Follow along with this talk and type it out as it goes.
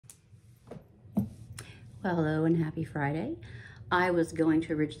Well, hello and happy Friday. I was going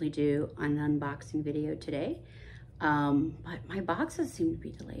to originally do an unboxing video today, but my boxes seem to be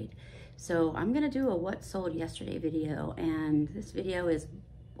delayed. So I'm gonna do a what sold yesterday video, and this video is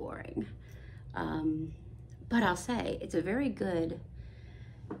boring. But I'll say it's a very good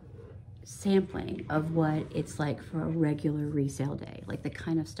sampling of what it's like for a regular resale day, like the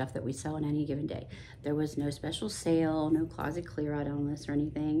kind of stuff that we sell on any given day. There was no special sale, no closet clear out on this or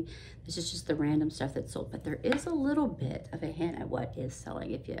anything. This is just the random stuff that's sold, but there is a little bit of a hint at what is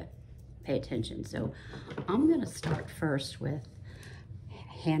selling if you pay attention. So I'm gonna start first with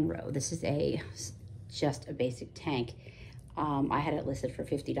hand row. This is just a basic tank. I had it listed for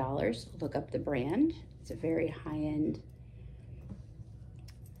 $50. Look up the brand. It's a very high-end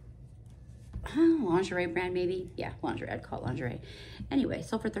lingerie brand, maybe. Yeah, lingerie. I'd call it lingerie. Anyway,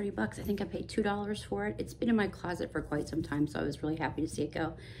 sold for 30 bucks. I think I paid $2 for it. It's been in my closet for quite some time, so I was really happy to see it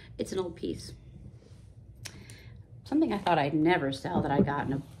go. It's an old piece. Something I thought I'd never sell that I got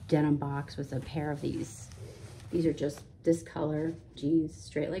in a denim box was a pair of these. These are just this color jeans,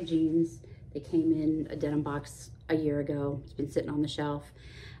 straight leg jeans. They came in a denim box a year ago. It's been sitting on the shelf.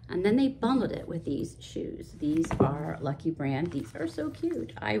 And then they bundled it with these shoes. These are Lucky brand. These are so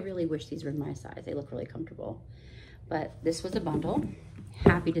cute. I really wish these were in my size. They look really comfortable. But this was a bundle.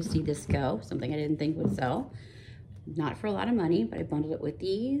 Happy to see this go. Something I didn't think would sell. Not for a lot of money, but I bundled it with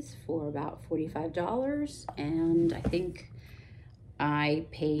these for about $45. And I think I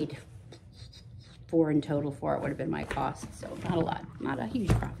paid $4 in total for it. Would have been my cost. So not a lot, not a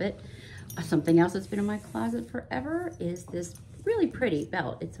huge profit. Something else that's been in my closet forever is this really pretty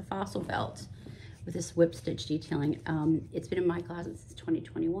belt. It's a fossil belt with this whip stitch detailing. It's been in my closet since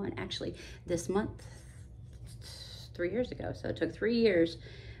 2021. Actually, this month, 3 years ago. So it took 3 years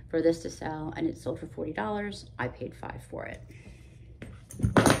for this to sell, and it sold for $40. I paid $5 for it.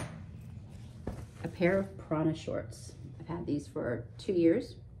 A pair of Prana shorts. I've had these for 2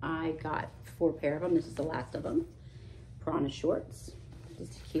 years. I got 4 pair of them. This is the last of them. Prana shorts.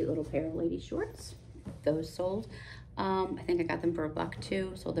 Just a cute little pair of lady shorts. Those sold. I think I got them for $1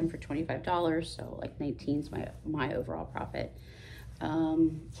 too. Sold them for $25, so like 19's my overall profit.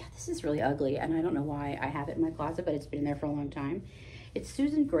 Yeah, this is really ugly, and I don't know why I have it in my closet, but it's been in there for a long time. It's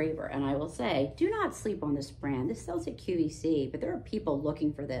Susan Graver, and I will say, do not sleep on this brand. This sells at QVC, but there are people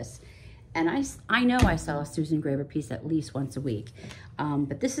looking for this. And I know I sell a Susan Graver piece at least once a week,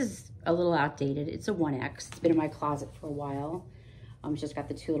 but this is a little outdated. It's a 1X. It's been in my closet for a while. It's just got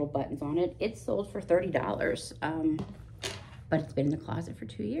the 2 little buttons on it. It sold for $30, but it's been in the closet for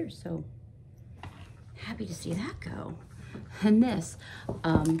 2 years, so happy to see that go. And this,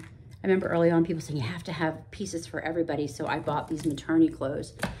 I remember early on people saying you have to have pieces for everybody, so I bought these maternity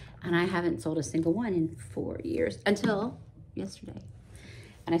clothes, and I haven't sold a single one in 4 years, until yesterday.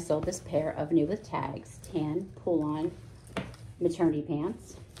 And I sold this pair of new with tags, tan pull-on maternity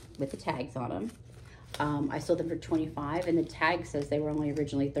pants with the tags on them. I sold them for $25, and the tag says they were only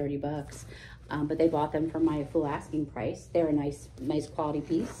originally 30 bucks, but they bought them for my full asking price. They're a nice quality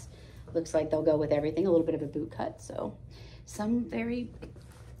piece. Looks like they'll go with everything, a little bit of a boot cut. So some very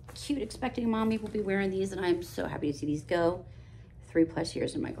cute expecting mommy will be wearing these, and I'm so happy to see these go. 3+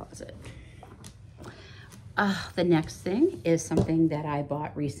 years in my closet. The next thing is something that I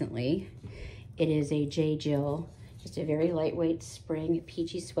bought recently. It is a J. Jill, just a very lightweight spring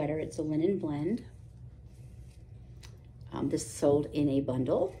peachy sweater. It's a linen blend. This sold in a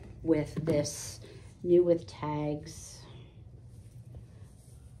bundle with this new with tags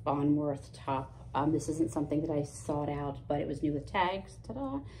Bonworth top. This isn't something that I sought out, but it was new with tags.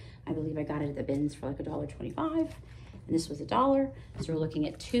 Ta-da! I believe I got it at the bins for like $1.25, and this was $1. So we're looking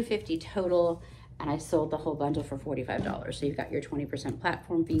at $2.50 total, and I sold the whole bundle for $45. So you've got your 20%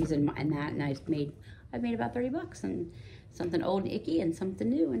 platform fees and that, and I've made about 30 bucks, and something old and icky and something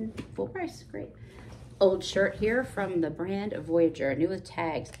new and full price. Great. Old shirt here from the brand Voyager, new with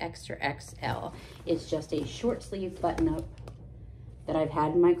tags, extra XL. It's just a short sleeve button up that I've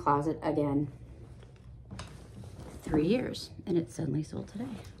had in my closet again 3 years, and it suddenly sold today.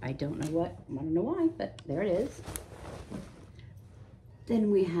 I don't know why, but there it is.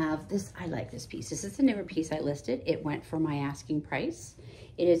 Then we have this. I like this piece. This is the newer piece I listed. It went for my asking price.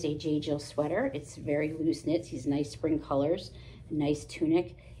 It is a J. Jill sweater. It's very loose knits. These nice spring colors, nice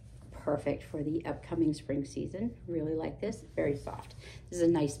tunic. Perfect for the upcoming spring season. Really like this. Very soft. This is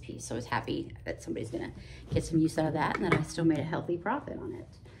a nice piece, so I was happy that somebody's gonna get some use out of that, and that I still made a healthy profit on it.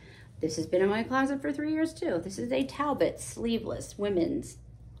 This has been in my closet for 3 years too. This is a Talbot sleeveless women's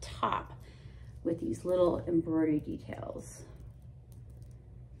top with these little embroidery details.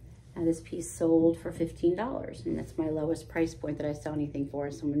 Now this piece sold for $15, and that's my lowest price point that I sell anything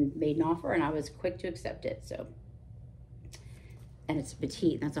for. Someone made an offer and I was quick to accept it. So, and it's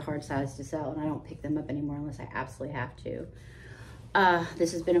petite, that's a hard size to sell, and I don't pick them up anymore unless I absolutely have to.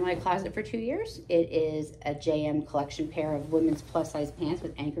 This has been in my closet for 2 years. It is a JM collection pair of women's plus size pants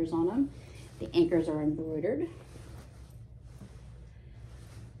with anchors on them. The anchors are embroidered.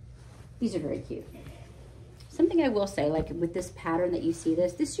 These are very cute. Something I will say, like with this pattern that you see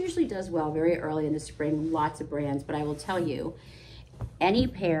this usually does well very early in the spring, lots of brands, but I will tell you, any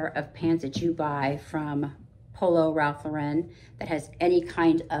pair of pants that you buy from Polo, Ralph Lauren, that has any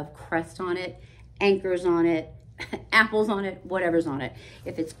kind of crest on it, anchors on it, apples on it, whatever's on it,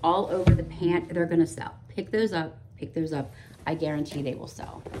 if it's all over the pant, they're gonna sell. Pick those up, pick those up. I guarantee they will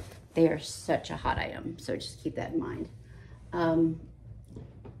sell. They are such a hot item, so just keep that in mind.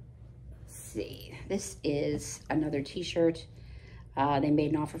 See, this is another t-shirt. They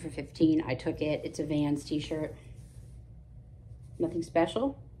made an offer for $15. I took it. It's a Vans t-shirt. Nothing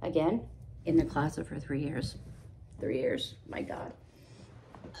special. Again, in the closet for 3 years. 3 years, my God.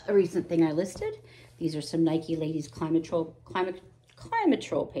 A recent thing I listed. These are some Nike Ladies Climatrol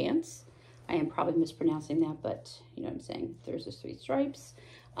pants. I am probably mispronouncing that, but you know what I'm saying. There's the 3 stripes.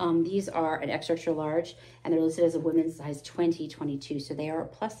 These are an extra large, and they're listed as a women's size 20, 22, so they are a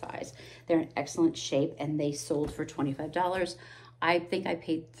plus size. They're in excellent shape, and they sold for $25. I think I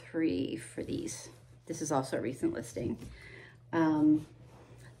paid $3 for these. This is also a recent listing.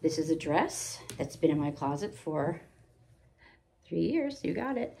 This is a dress that's been in my closet for 3 years. You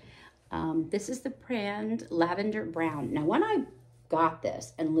got it. This is the brand Lavender Brown. Now, when I got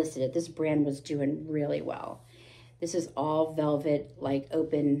this and listed it, this brand was doing really well. This is all velvet, like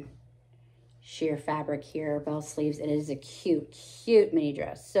open sheer fabric here, bell sleeves. And it is a cute, cute mini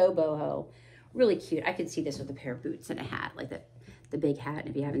dress. So boho, really cute. I could see this with a pair of boots and a hat, like the big hat. And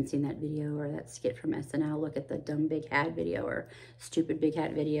if you haven't seen that video or that skit from SNL, look at the dumb big hat video or stupid big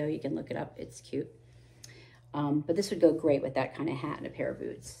hat video. You can look it up. It's cute. But this would go great with that kind of hat and a pair of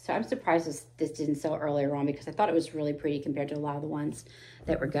boots. So I'm surprised this didn't sell earlier on, because I thought it was really pretty compared to a lot of the ones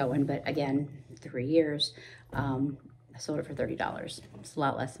that were going. But again, 3 years, I sold it for $30. It's a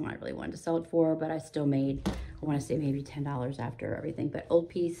lot less than what I really wanted to sell it for, but I still made, I want to say maybe $10 after everything. But old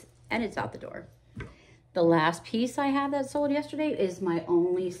piece, and it's out the door. The last piece I have that sold yesterday is my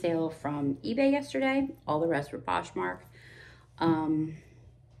only sale from eBay yesterday. All the rest were Poshmark.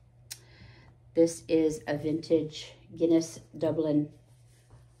 This is a vintage Guinness Dublin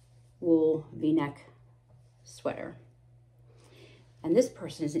wool v-neck sweater. And this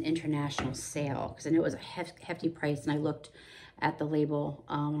person is an international sale, because I know it was a hefty price, and I looked at the label.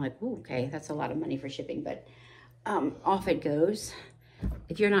 I'm like, ooh, okay, that's a lot of money for shipping, but off it goes.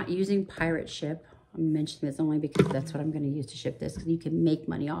 If you're not using pirate ship, I'm mentioning this only because that's what I'm going to use to ship this, because you can make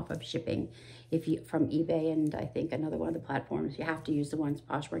money off of shipping from eBay, and I think another one of the platforms. You have to use the ones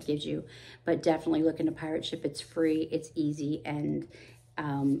Poshmark gives you, but definitely look into pirate ship. It's free, it's easy, and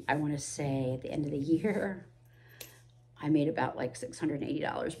I want to say at the end of the year, I made about like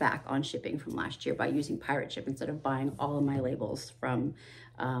 $680 back on shipping from last year by using pirate ship instead of buying all of my labels from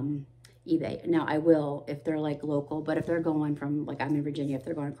eBay. Now I will if they're like local, but if they're going from, like I'm in Virginia, if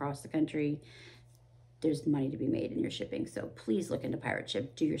they're going across the country, there's money to be made in your shipping. So please look into pirate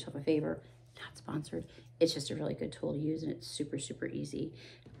ship. Do yourself a favor. Not sponsored. It's just a really good tool to use, and it's super, super easy.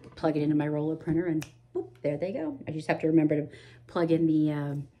 Plug it into my roller printer, and boop, there they go. I just have to remember to plug in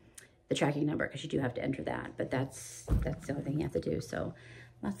the tracking number, because you do have to enter that. But that's the only thing you have to do. So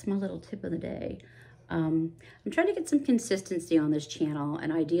that's my little tip of the day. I'm trying to get some consistency on this channel,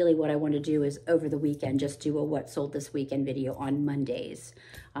 and ideally what I want to do is over the weekend just do a what sold this weekend video on Mondays.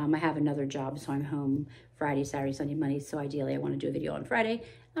 I have another job, so I'm home Friday, Saturday, Sunday, Monday, so ideally I want to do a video on Friday,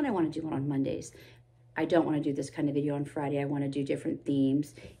 and I want to do one on Mondays. I don't want to do this kind of video on Friday. I want to do different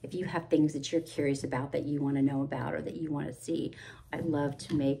themes. If you have things that you're curious about, that you want to know about, or that you want to see, I love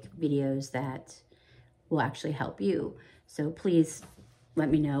to make videos that will actually help you. So please let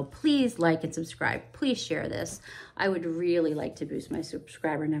me know. Please like and subscribe. Please share this. I would really like to boost my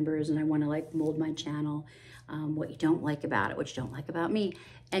subscriber numbers, and I want to like mold my channel. What you don't like about it, what you don't like about me,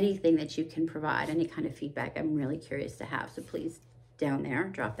 anything that you can provide, any kind of feedback, I'm really curious to have. So please, down there,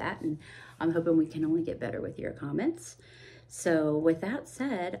 drop that, and I'm hoping we can only get better with your comments. So with that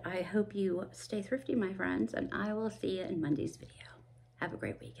said, I hope you stay thrifty, my friends, and I will see you in Monday's video. Have a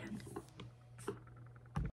great weekend.